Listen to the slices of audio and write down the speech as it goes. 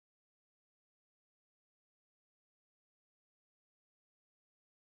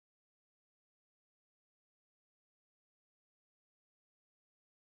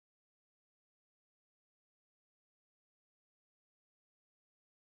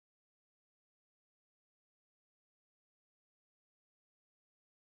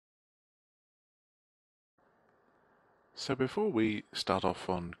So before we start off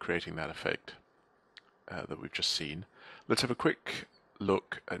on creating that effect that we've just seen, let's have a quick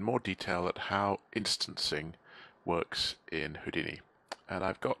look in more detail at how instancing works in Houdini. And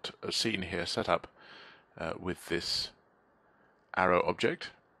I've got a scene here set up with this arrow object,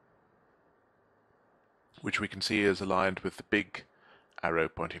 which we can see is aligned with the big arrow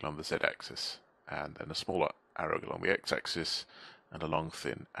pointing along the z-axis, and then a smaller arrow along the x-axis, and a long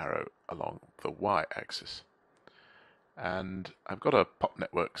thin arrow along the y-axis. And I've got a pop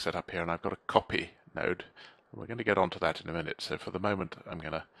network set up here, and I've got a copy node. We're going to get onto that in a minute, so for the moment I'm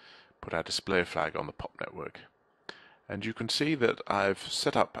going to put our display flag on the pop network. And you can see that I've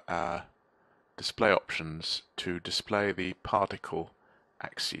set up our display options to display the particle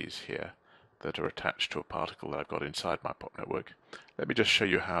axes here that are attached to a particle that I've got inside my pop network. Let me just show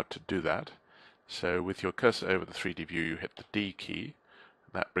you how to do that. So with your cursor over the 3D view, you hit the D key,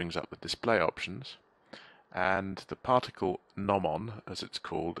 and that brings up the display options. And the particle nomon, as it's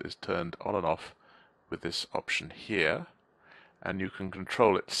called, is turned on and off with this option here, and you can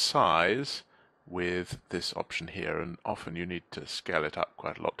control its size with this option here, and often you need to scale it up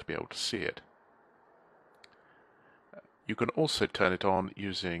quite a lot to be able to see it. You can also turn it on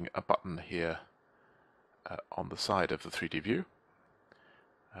using a button here on the side of the 3D view,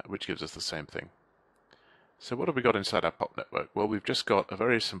 which gives us the same thing. So what have we got inside our pop network? Well, we've just got a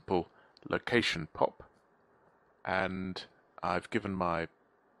very simple location pop, and I'm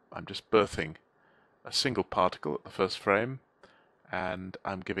just birthing a single particle at the first frame, and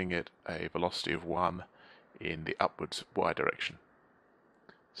I'm giving it a velocity of 1 in the upwards y direction.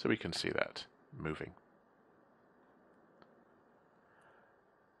 So we can see that moving.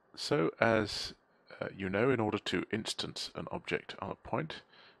 So as you know, in order to instance an object on a point,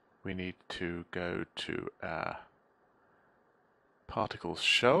 we need to go to our particles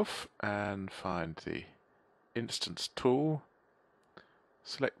shelf and find the instance tool,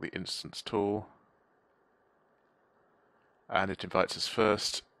 select the instance tool, and it invites us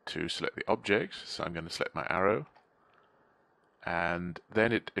first to select the object, so I'm going to select my arrow, and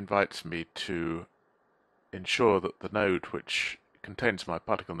then it invites me to ensure that the node which contains my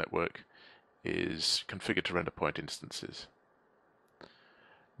particle network is configured to render point instances.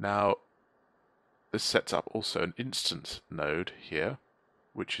 Now this sets up also an instance node here,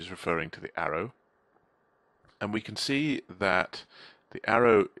 which is referring to the arrow. And we can see that the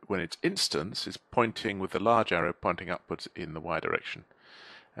arrow, when it's instance, is pointing with the large arrow pointing upwards in the y direction.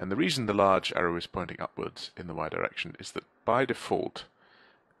 And the reason the large arrow is pointing upwards in the y direction is that by default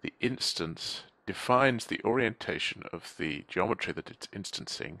the instance defines the orientation of the geometry that it's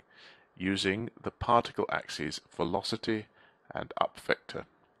instancing using the particle axes velocity and up vector.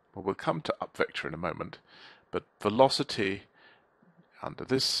 Well, we'll come to up vector in a moment, but velocity, under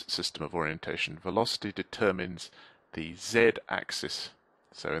this system of orientation, velocity determines the z-axis.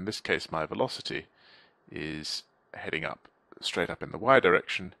 So in this case my velocity is heading up, straight up in the y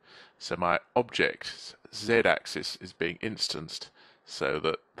direction, so my object's z-axis is being instanced so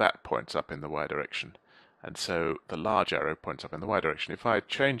that that points up in the y direction, and so the large arrow points up in the y direction. If I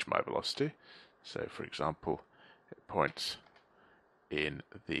change my velocity, so for example it points in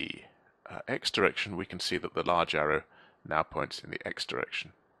the x direction, we can see that the large arrow now points in the x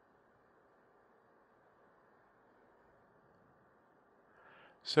direction.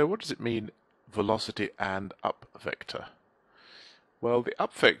 So what does it mean, velocity and up vector? Well, the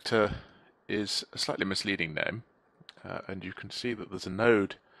up vector is a slightly misleading name, and you can see that there's a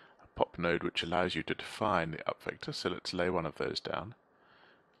node, a pop node, which allows you to define the up vector. So let's lay one of those down,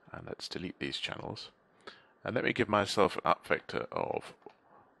 and let's delete these channels. And let me give myself an up vector of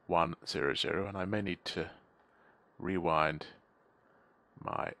 1, 0, 0, and I may need to rewind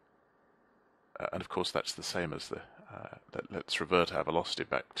my, and of course that's the same as the, let's revert our velocity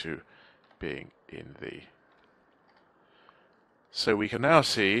back to being in the, so we can now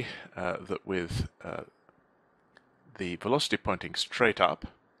see that with the velocity pointing straight up,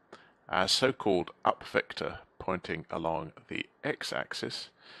 our so-called up vector pointing along the x-axis,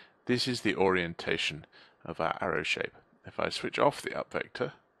 this is the orientation of our arrow shape. If I switch off the up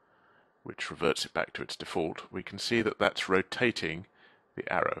vector, which reverts it back to its default, we can see that that's rotating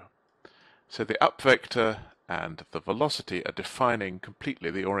the arrow. So the up vector and the velocity are defining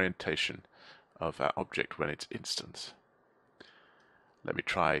completely the orientation of our object when it's instance. Let me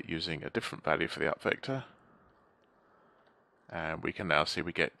try using a different value for the up vector, and we can now see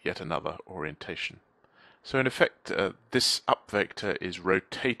we get yet another orientation. So in effect, this up vector is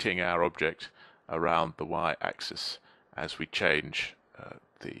rotating our object around the y-axis as we change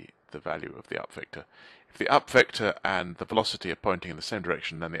the value of the up vector. If the up vector and the velocity are pointing in the same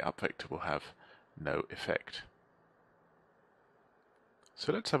direction, then the up vector will have no effect.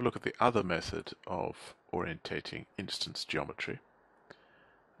 So let's have a look at the other method of orientating instance geometry,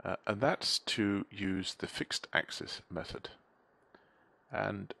 and that's to use the fixed axis method.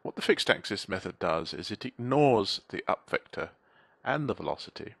 And what the fixed axis method does is it ignores the up vector and the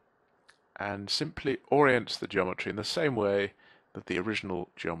velocity and simply orients the geometry in the same way that the original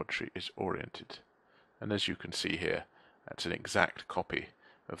geometry is oriented. And as you can see here, that's an exact copy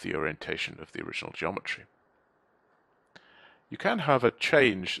of the orientation of the original geometry. You can, however,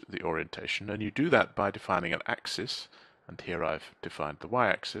 change the orientation, and you do that by defining an axis, and here I've defined the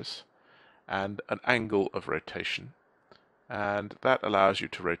y-axis, and an angle of rotation, and that allows you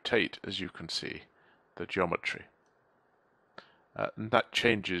to rotate, as you can see, the geometry. And that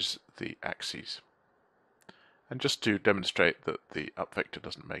changes the axes. And just to demonstrate that the up vector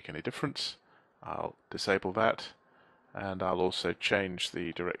doesn't make any difference, I'll disable that, and I'll also change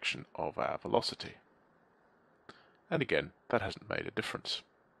the direction of our velocity. And again, that hasn't made a difference.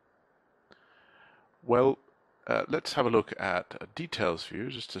 Well, let's have a look at a details view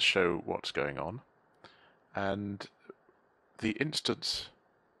just to show what's going on. And the instance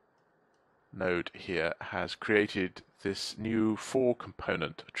node here has created this new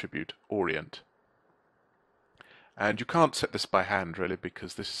 4-component attribute orient. And you can't set this by hand really,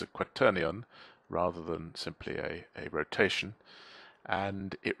 because this is a quaternion rather than simply a rotation,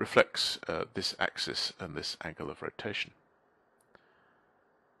 and it reflects this axis and this angle of rotation.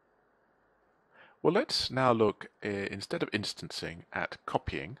 Well, let's now look, instead of instancing, at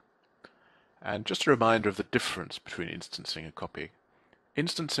copying. And just a reminder of the difference between instancing and copying.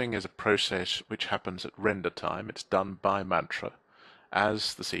 Instancing is a process which happens at render time. It's done by Mantra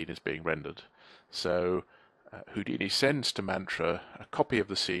as the scene is being rendered. So Houdini sends to Mantra a copy of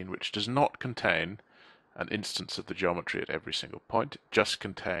the scene which does not contain an instance of the geometry at every single point. It just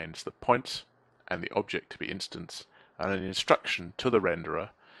contains the points and the object to be instanced and an instruction to the renderer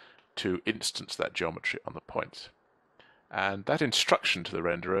to instance that geometry on the points. And that instruction to the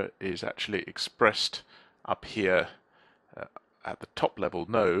renderer is actually expressed up here at the top level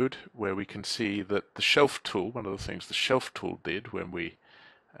node, where we can see that the shelf tool, one of the things the shelf tool did when we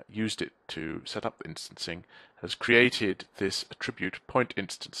used it to set up the instancing, has created this attribute point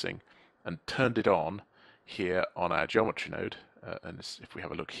instancing and turned it on here on our geometry node. And if we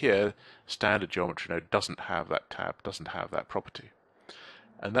have a look here, standard geometry node doesn't have that tab, doesn't have that property.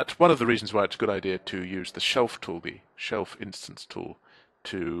 And that's one of the reasons why it's a good idea to use the shelf tool, the shelf instance tool,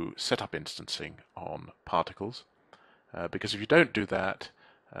 to set up instancing on particles. Because if you don't do that,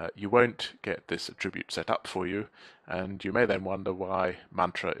 you won't get this attribute set up for you, and you may then wonder why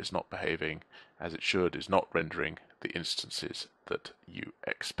Mantra is not behaving as it should, is not rendering the instances that you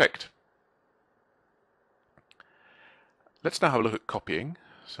expect. Let's now have a look at copying.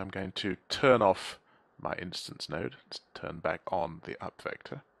 So I'm going to turn off my instance node, let's turn back on the up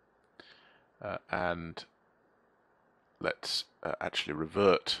vector, and let's actually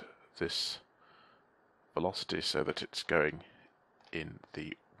revert this velocity so that it's going in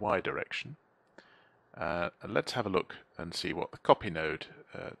the y direction. And let's have a look and see what the copy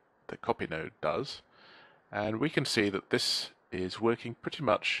node does. And we can see that this is working pretty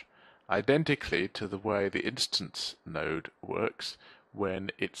much identically to the way the instance node works when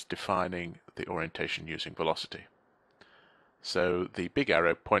it's defining the orientation using velocity. So the big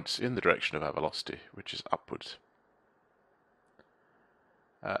arrow points in the direction of our velocity, which is upwards.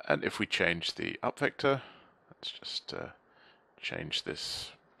 And if we change the up vector, let's just change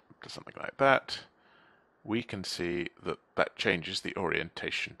this to something like that, we can see that that changes the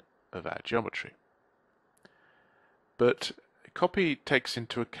orientation of our geometry. But copy takes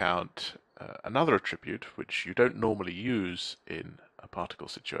into account another attribute which you don't normally use in a particle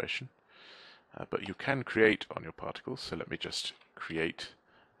situation, but you can create on your particles. So let me just create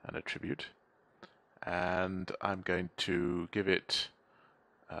an attribute, and I'm going to give it,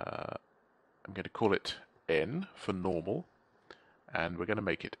 I'm going to call it n for normal, and we're going to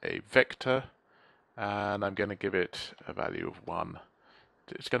make it a vector, and I'm going to give it a value of 1.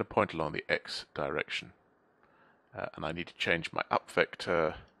 It's going to point along the x direction, and I need to change my up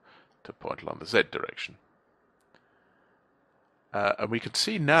vector to point along the z direction. And we can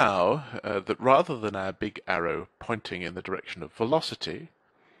see now that rather than our big arrow pointing in the direction of velocity,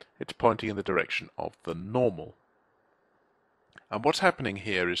 it's pointing in the direction of the normal. And what's happening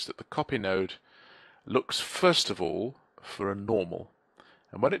here is that the copy node looks first of all for a normal.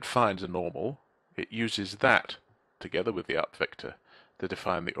 And when it finds a normal, it uses that together with the up vector to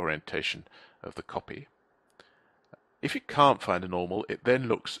define the orientation of the copy. If it can't find a normal, it then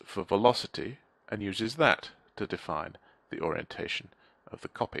looks for velocity and uses that to define the orientation of the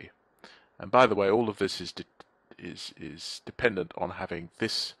copy. And by the way, all of this is is dependent on having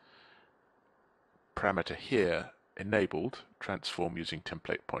this parameter here enabled, transform using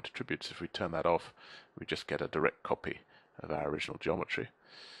template point attributes. If we turn that off, we just get a direct copy of our original geometry.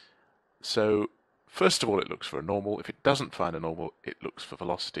 So first of all, it looks for a normal. If it doesn't find a normal, it looks for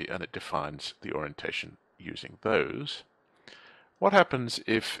velocity, and it defines the orientation using those. What happens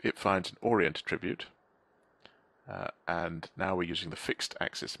if it finds an orient attribute? And now we're using the fixed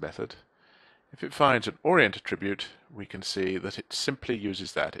axis method. If it finds an orient attribute, we can see that it simply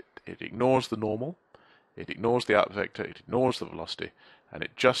uses that. It ignores the normal, it ignores the out vector, it ignores the velocity, and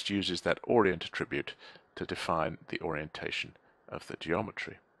it just uses that orient attribute to define the orientation of the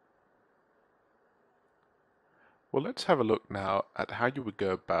geometry. Well, let's have a look now at how you would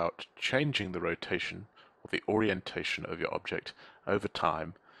go about changing the rotation or the orientation of your object over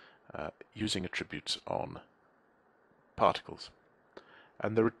time using attributes on particles.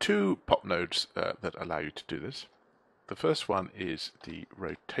 And there are two pop nodes that allow you to do this. The first one is the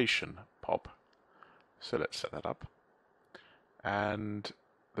rotation pop. So let's set that up. And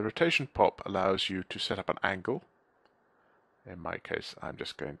the rotation pop allows you to set up an angle. In my case, I'm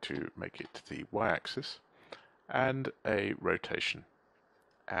just going to make it the y-axis, and a rotation.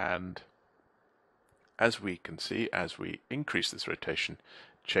 And as we can see, as we increase this rotation,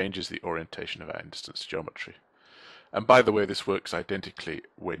 changes the orientation of our instance geometry. And by the way, this works identically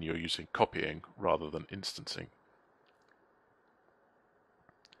when you're using copying rather than instancing.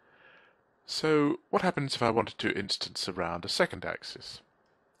 So what happens if I wanted to instance around a second axis?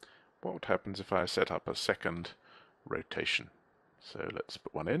 What happens if I set up a second rotation? So let's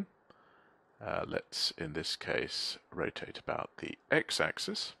put one in. Let's, in this case, rotate about the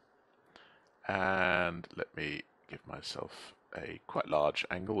x-axis. And let me give myself a quite large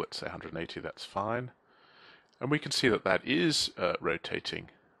angle, let's say 180, that's fine. And we can see that that is rotating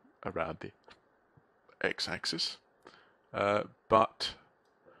around the x-axis. But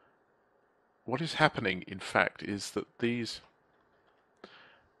what is happening, in fact, is that these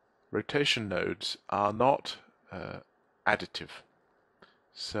rotation nodes are not additive.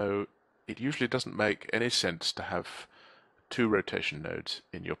 So it usually doesn't make any sense to have two rotation nodes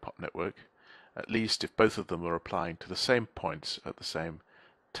in your pop network, at least if both of them are applying to the same points at the same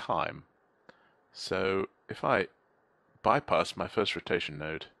time. So if I bypass my first rotation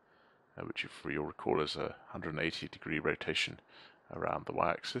node, which if you'll recall is a 180-degree rotation around the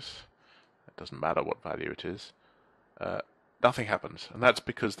y-axis, it doesn't matter what value it is, nothing happens. And that's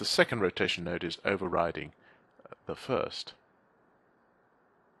because the second rotation node is overriding the first.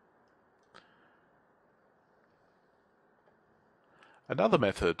 Another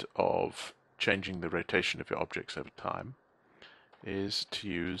method of changing the rotation of your objects over time is to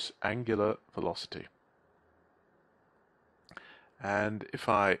use angular velocity. And if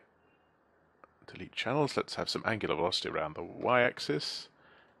I delete channels, let's have some angular velocity around the y-axis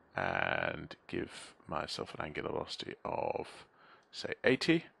and give myself an angular velocity of, say,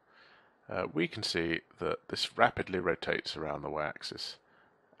 80. We can see that this rapidly rotates around the y-axis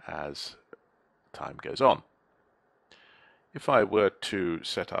as time goes on. If I were to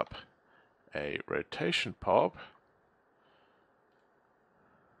set up a rotation pop,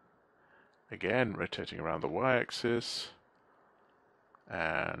 again rotating around the y-axis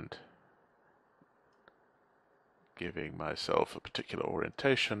and giving myself a particular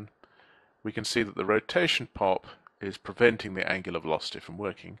orientation, we can see that the rotation pop is preventing the angular velocity from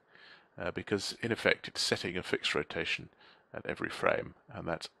working because in effect it's setting a fixed rotation at every frame, and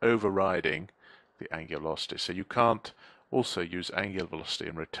that's overriding the angular velocity. So you can't also use angular velocity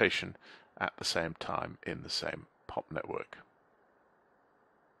and rotation at the same time in the same pop network.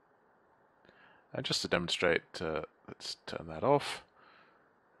 And just to demonstrate, let's turn that off,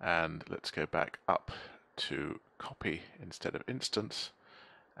 and let's go back up to copy instead of instance,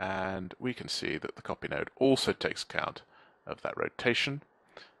 and we can see that the copy node also takes account of that rotation.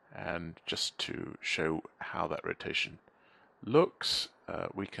 And just to show how that rotation looks,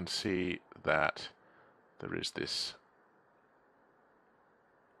 we can see that there is this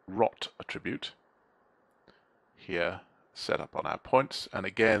rot attribute here set up on our points, and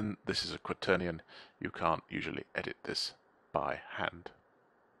again this is a quaternion. You can't usually edit this by hand.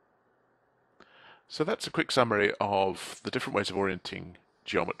 So that's a quick summary of the different ways of orienting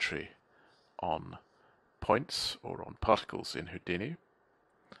geometry on points or on particles in Houdini.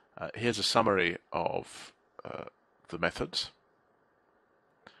 Here's a summary of the methods,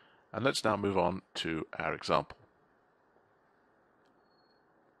 and let's now move on to our example.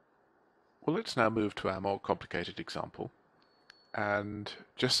 Well, let's now move to our more complicated example, and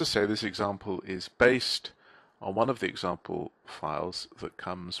just to say, this example is based on one of the example files that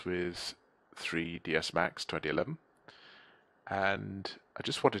comes with 3ds Max 2011, and I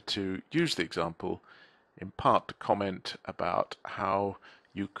just wanted to use the example in part to comment about how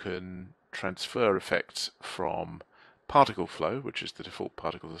you can transfer effects from particle flow, which is the default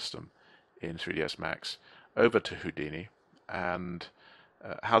particle system in 3ds Max, over to Houdini, and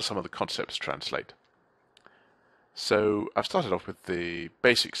how some of the concepts translate. So I've started off with the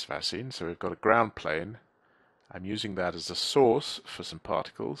basics of our scene. So we've got a ground plane. I'm using that as a source for some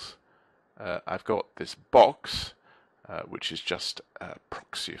particles. I've got this box, which is just a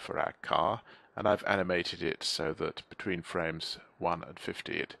proxy for our car, and I've animated it so that between frames 1 and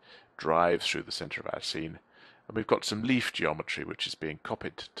 50 it drives through the center of our scene. And we've got some leaf geometry which is being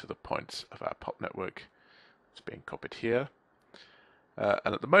copied to the points of our pop network. It's being copied here.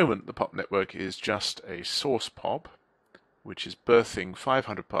 And at the moment the pop network is just a source pop, which is birthing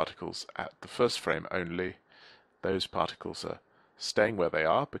 500 particles at the first frame only. Those particles are staying where they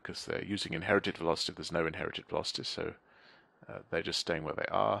are because they're using inherited velocity. There's no inherited velocity, so they're just staying where they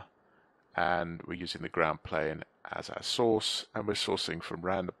are. And we're using the ground plane as our source, and we're sourcing from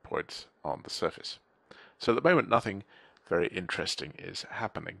random points on the surface. So at the moment nothing very interesting is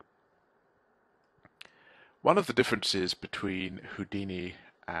happening. One of the differences between Houdini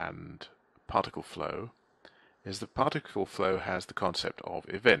and particle flow is that particle flow has the concept of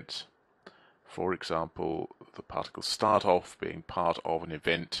events. For example, the particles start off being part of an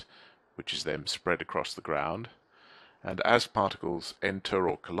event which is then spread across the ground, and as particles enter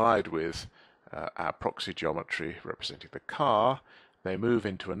or collide with our proxy geometry representing the car, they move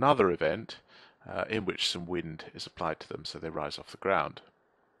into another event in which some wind is applied to them, so they rise off the ground.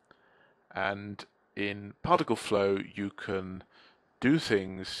 And in particle flow you can do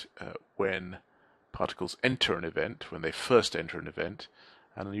things when particles enter an event, when they first enter an event,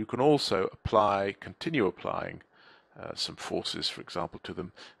 and you can also continue applying some forces, for example, to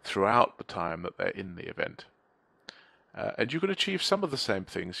them throughout the time that they're in the event. And you can achieve some of the same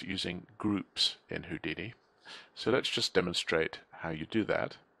things using groups in Houdini. So let's just demonstrate how you do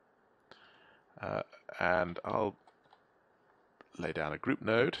that. And I'll lay down a group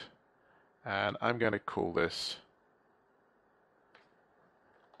node, and I'm going to call this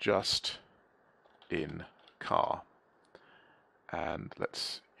just in car. And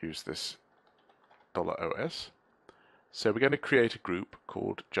let's use this $OS. So we're going to create a group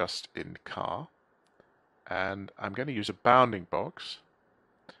called just in car, and I'm going to use a bounding box,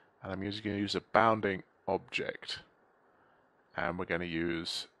 and I'm going to use a bounding object, and we're going to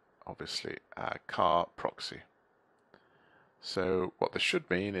use obviously our car proxy. So what this should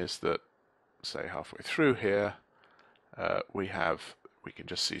mean is that, say halfway through here, we can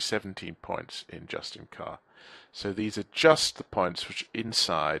just see 17 points in just in car. So these are just the points which are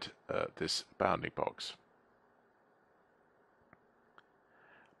inside this bounding box.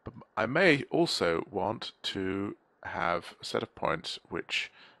 But I may also want to have a set of points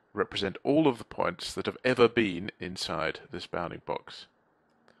which represent all of the points that have ever been inside this bounding box.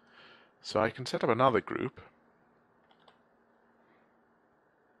 So I can set up another group,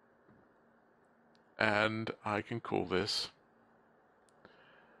 and I can call this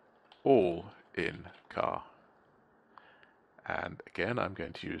all in car. And again, I'm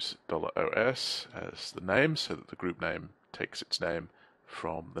going to use $OS as the name so that the group name takes its name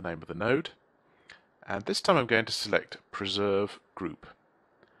from the name of the node. And this time I'm going to select preserve group.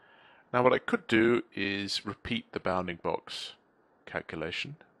 Now what I could do is repeat the bounding box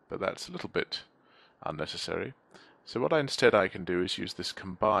calculation, but that's a little bit unnecessary. So what instead I can do is use this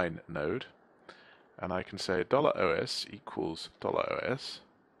combine node, and I can say $OS equals $OS.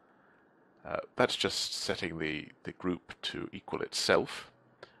 That's just setting the group to equal itself,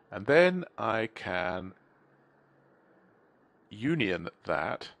 and then I can union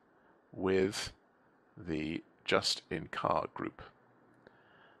that with the just in car group.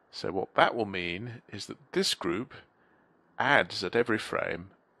 So what that will mean is that this group adds at every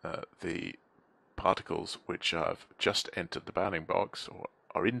frame the particles which have just entered the bounding box or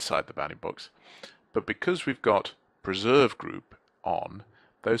are inside the bounding box, but because we've got preserve group on,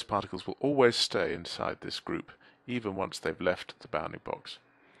 those particles will always stay inside this group even once they've left the bounding box.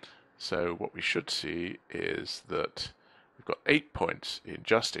 So what we should see is that we've got 8 points in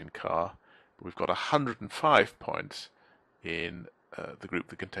just in car, but we've got 105 points in the group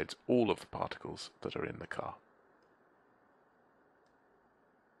that contains all of the particles that are in the car.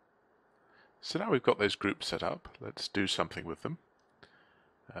 So now we've got those groups set up, let's do something with them.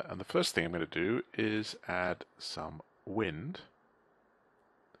 And the first thing I'm going to do is add some wind.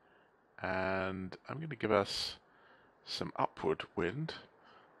 And I'm going to give us some upward wind,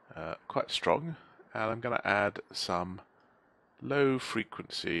 quite strong, and I'm going to add some low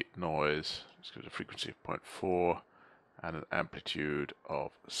frequency noise. Let's go to a frequency of 0.4 and an amplitude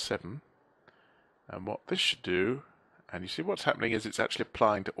of 7. And what this should do, and you see what's happening is it's actually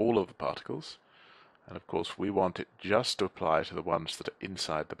applying to all of the particles. And of course we want it just to apply to the ones that are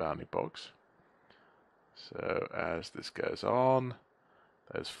inside the bounding box. So as this goes on,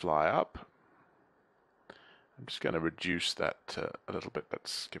 those fly up. I'm just going to reduce that a little bit.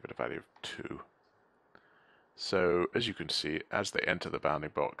 Let's give it a value of 2. So as you can see, as they enter the bounding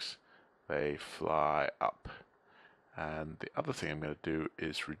box, they fly up. And the other thing I'm going to do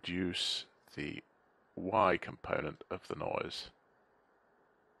is reduce the Y component of the noise,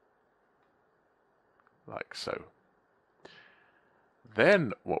 like so.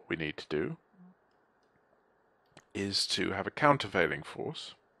 Then what we need to do is to have a countervailing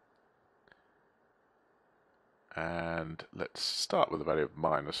force. And let's start with a value of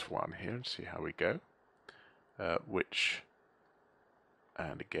 -1 here and see how we go.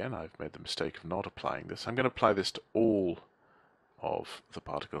 And again, I've made the mistake of not applying this. I'm going to apply this to all of the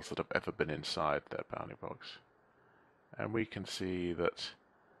particles that have ever been inside that bounding box. And we can see that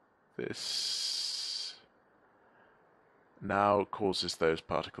this now causes those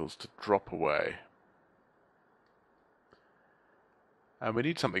particles to drop away. And we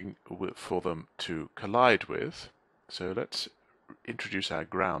need something for them to collide with. So let's introduce our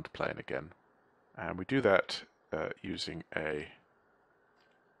ground plane again. And we do that using a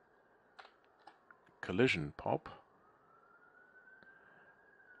collision pop.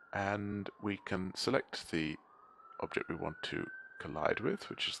 And we can select the object we want to collide with,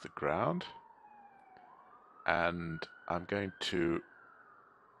 which is the ground. And I'm going to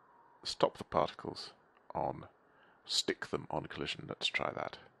stop the particles on, stick them on collision. Let's try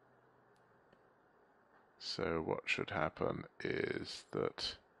that. So what should happen is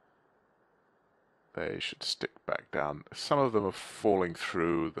that they should stick back down. Some of them are falling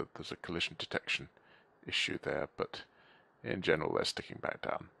through, that there's a collision detection issue there, but in general they're sticking back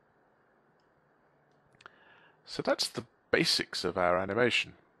down. So that's the basics of our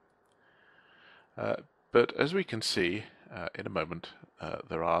animation. But as we can see in a moment,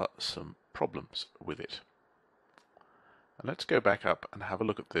 there are some problems with it. And let's go back up and have a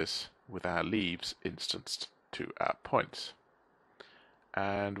look at this with our leaves instanced to our points.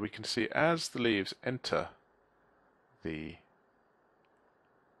 And we can see as the leaves enter the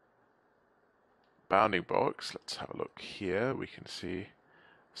bounding box, let's have a look here, we can see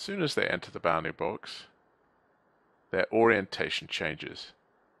as soon as they enter the bounding box, their orientation changes.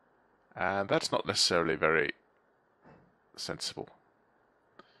 And that's not necessarily very sensible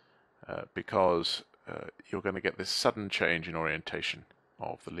because you're going to get this sudden change in orientation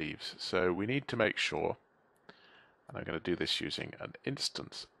of the leaves. So we need to make sure, and I'm going to do this using an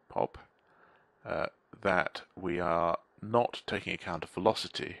instance pop, that we are not taking account of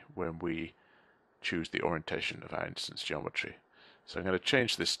velocity when we choose the orientation of our instance geometry. So I'm going to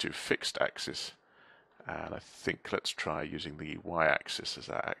change this to fixed axis, and I think let's try using the y-axis as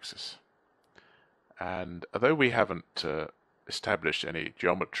our axis. And although we haven't established any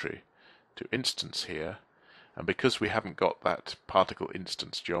geometry to instance here, and because we haven't got that particle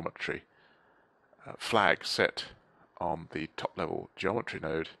instance geometry flag set on the top level geometry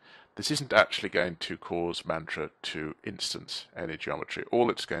node, this isn't actually going to cause Mantra to instance any geometry.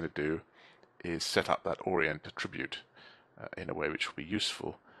 All it's going to do is set up that orient attribute in a way which will be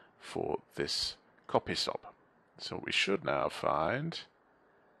useful for this copy stop. So what we should now find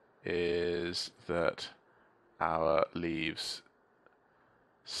is that our leaves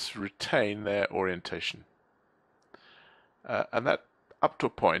retain their orientation. And that, up to a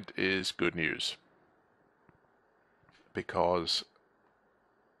point, is good news, because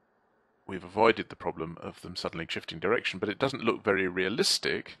we've avoided the problem of them suddenly shifting direction, but it doesn't look very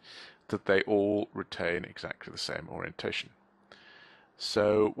realistic that they all retain exactly the same orientation.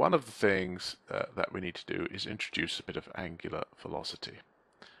 So one of the things that we need to do is introduce a bit of angular velocity.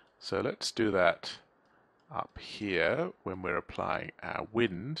 So let's do that up here when we're applying our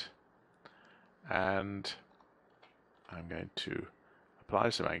wind, and I'm going to apply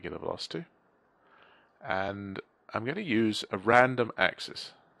some angular velocity, and I'm going to use a random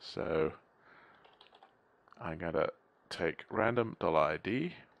axis. So I'm going to take random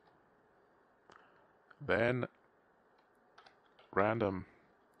 $id, then random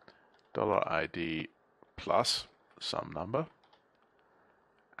 $id plus some number,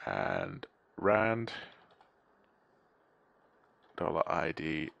 and rand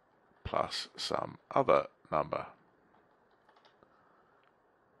 $id plus some other number.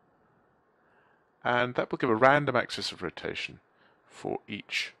 And that will give a random axis of rotation for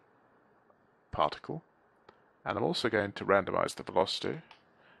each particle. And I'm also going to randomize the velocity,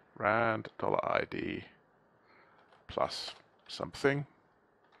 rand $id plus something.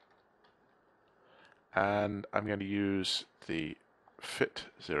 And I'm going to use the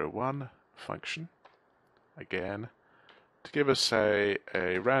fit01 function again to give us a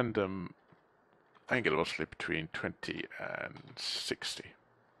random angular velocity between 20 and 60.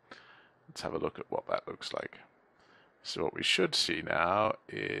 Let's have a look at what that looks like. So what we should see now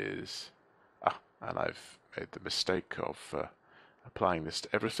is, and I've made the mistake of applying this to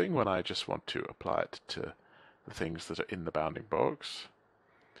everything when I just want to apply it to the things that are in the bounding box.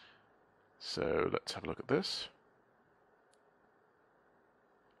 So let's have a look at this.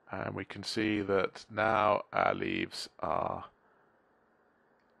 And we can see that now our leaves are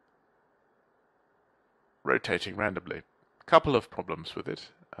rotating randomly. A couple of problems with it,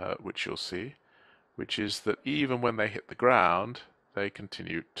 which you'll see, which is that even when they hit the ground, they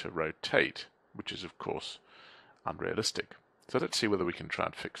continue to rotate, which is of course unrealistic. So let's see whether we can try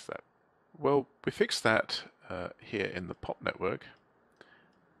and fix that. Well, we fix that here in the pop network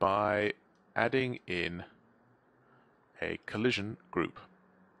by adding in a collision group.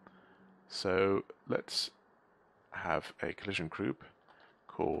 So let's have a collision group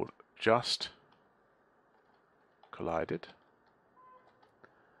called just collided,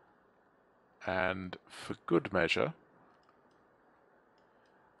 and for good measure,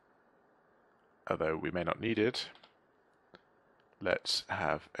 although we may not need it, let's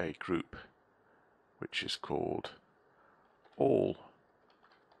have a group which is called all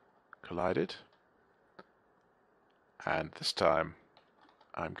collided, and this time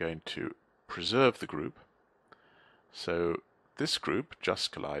I'm going to preserve the group. So this group,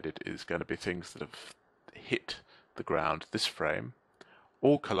 just collided, is going to be things that have hit the ground this frame.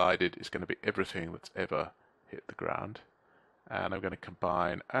 All collided is going to be everything that's ever hit the ground, and I'm going to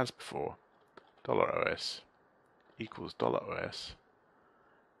combine, as before, $OS equals $OS,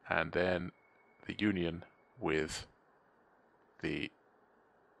 and then the union with the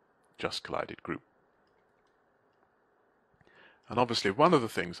just collided group. And obviously one of the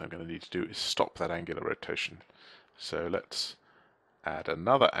things I'm going to need to do is stop that angular rotation. So let's add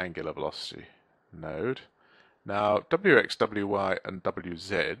another angular velocity node. Now wx, wy and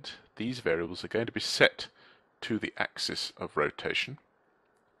wz, these variables are going to be set to the axis of rotation,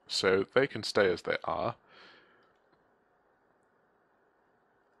 so they can stay as they are,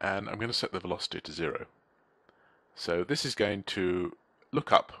 and I'm going to set the velocity to 0. So this is going to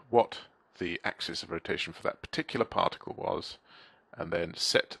look up what the axis of rotation for that particular particle was and then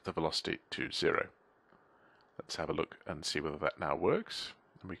set the velocity to 0. Let's have a look and see whether that now works.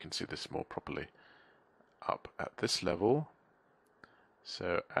 And we can see this more properly up at this level.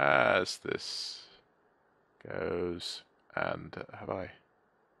 So as this goes, and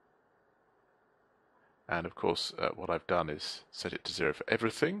and of course what I've done is set it to 0 for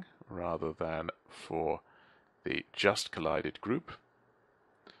everything rather than for the just collided group.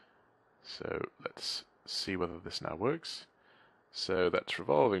 So let's see whether this now works. So that's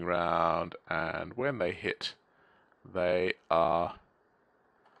revolving round, and when they hit, they are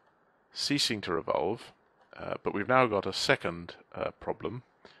ceasing to revolve, but we've now got a second problem,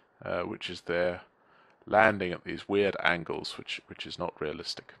 which is they're landing at these weird angles, which is not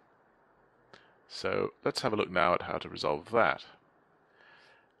realistic. So let's have a look now at how to resolve that.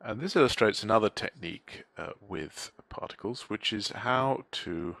 And this illustrates another technique with particles, which is how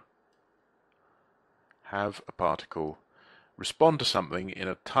to have a particle respond to something in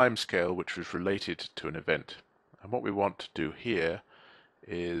a timescale which is related to an event. And what we want to do here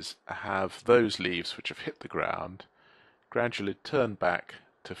is have those leaves which have hit the ground gradually turn back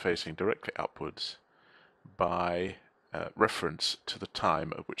to facing directly upwards by reference to the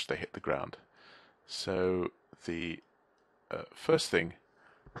time at which they hit the ground. So the first thing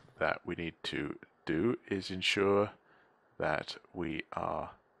that we need to do is ensure that we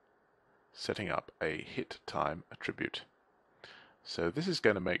are setting up a hit time attribute. So this is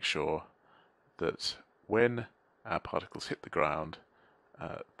going to make sure that when our particles hit the ground,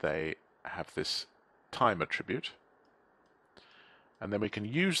 they have this time attribute, and then we can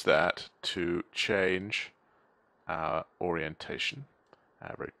use that to change our orientation,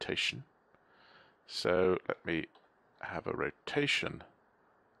 our rotation. So let me have a rotation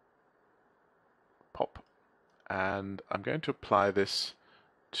pop, and I'm going to apply this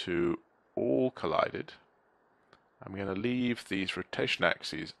to all collided. I'm going to leave these rotation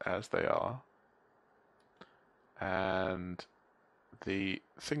axes as they are, and the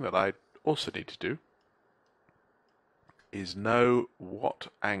thing that I also need to do is know what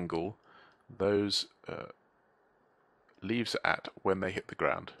angle those leaves are at when they hit the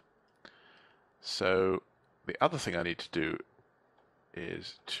ground. So the other thing I need to do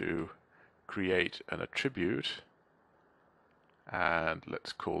is to create an attribute, and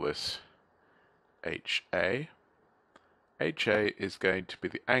let's call this HA. HA is going to be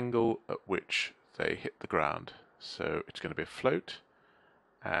the angle at which they hit the ground. So it's going to be a float,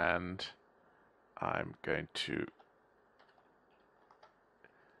 and I'm going to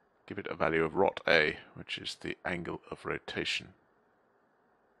give it a value of rot A, which is the angle of rotation.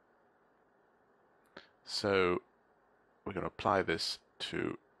 So we're going to apply this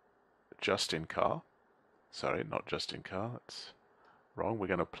to just in car. Sorry, not just in car, that's wrong. We're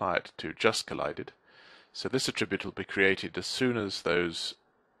going to apply it to just collided. So this attribute will be created as soon as those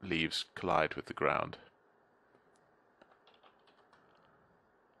leaves collide with the ground.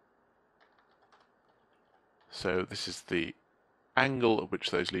 So this is the angle at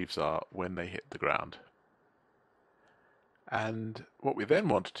which those leaves are when they hit the ground. And what we then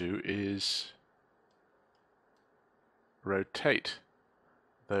want to do is rotate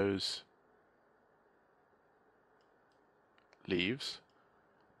those leaves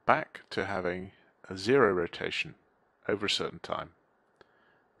back to having a zero rotation over a certain time.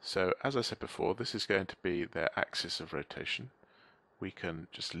 So as I said before, this is going to be their axis of rotation. We can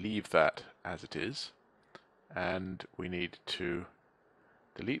just leave that as it is, and we need to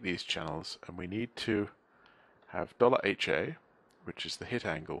delete these channels, and we need to have $HA, which is the hit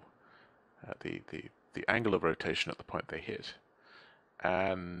angle, the angle of rotation at the point they hit,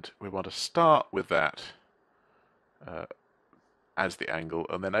 and we want to start with that as the angle,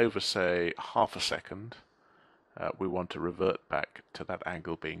 and then over, say, half a second, we want to revert back to that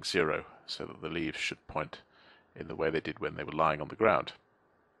angle being zero, so that the leaves should point in the way they did when they were lying on the ground.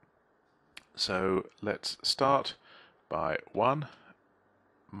 So let's start by 1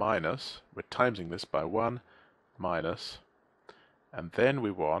 minus, we're timesing this by 1 minus, and then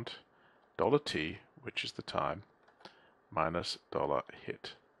we want $T, which is the time, minus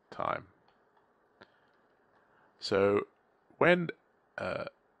 $hit time. So when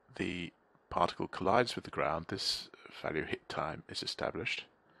the particle collides with the ground, this value hit time is established,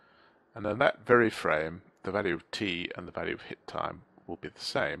 and in that very frame the value of t and the value of hit time will be the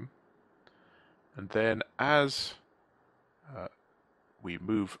same, and then as we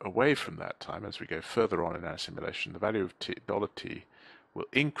move away from that time, as we go further on in our simulation, the value of $t will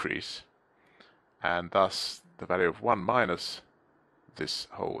increase, and thus the value of 1 minus this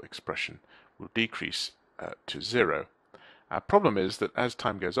whole expression will decrease to 0. Our problem is that as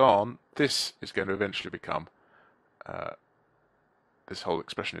time goes on, this is going to eventually become, this whole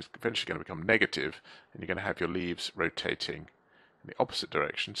expression is eventually going to become negative, and you're going to have your leaves rotating in the opposite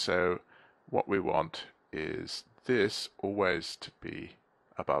direction. So what we want is this always to be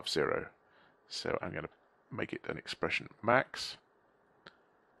above 0. So I'm going to make it an expression max,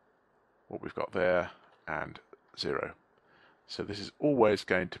 what we've got there, and 0. So this is always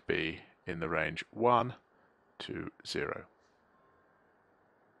going to be in the range 1 to 0.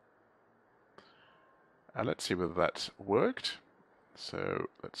 And let's see whether that's worked. So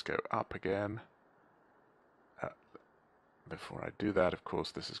let's go up again. Before I do that, of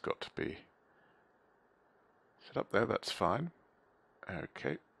course, this has got to be set up there. That's fine.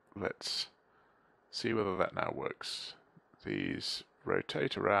 Okay, let's see whether that now works. These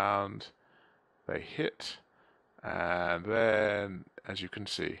rotate around, they hit, and then, as you can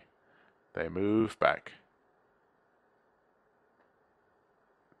see, they move back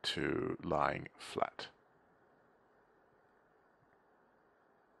to lying flat.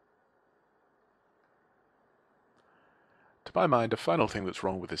 To my mind, a final thing that's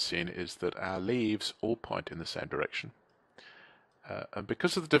wrong with this scene is that our leaves all point in the same direction. And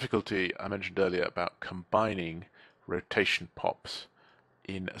because of the difficulty I mentioned earlier about combining rotation pops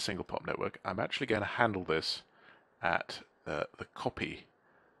in a single pop network, I'm actually going to handle this at the copy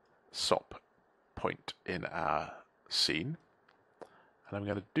SOP point in our scene. And I'm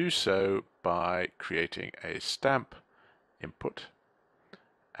going to do so by creating a stamp input,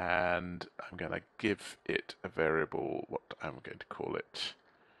 and I'm going to give it a variable, what I'm going to call it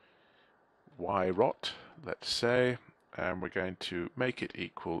yrot, let's say, and we're going to make it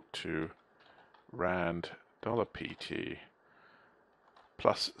equal to rand $pt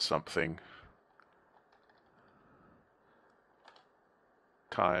plus something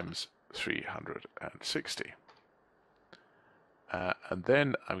times 360. And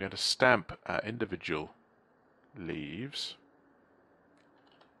then I'm going to stamp our individual leaves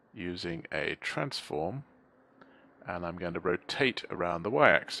using a transform, and I'm going to rotate around the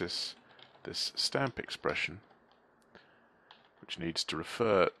y-axis this stamp expression, which needs to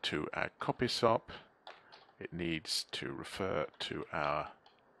refer to our copy SOP, it needs to refer to our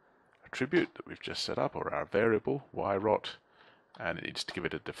attribute that we've just set up, or our variable, yrot, and it needs to give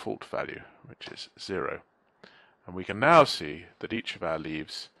it a default value, which is 0. And we can now see that each of our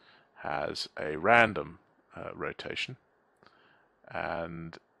leaves has a random rotation,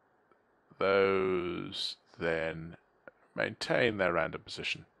 and those then maintain their random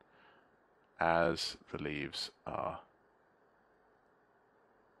position as the leaves are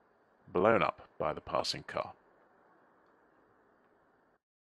blown up by the passing car.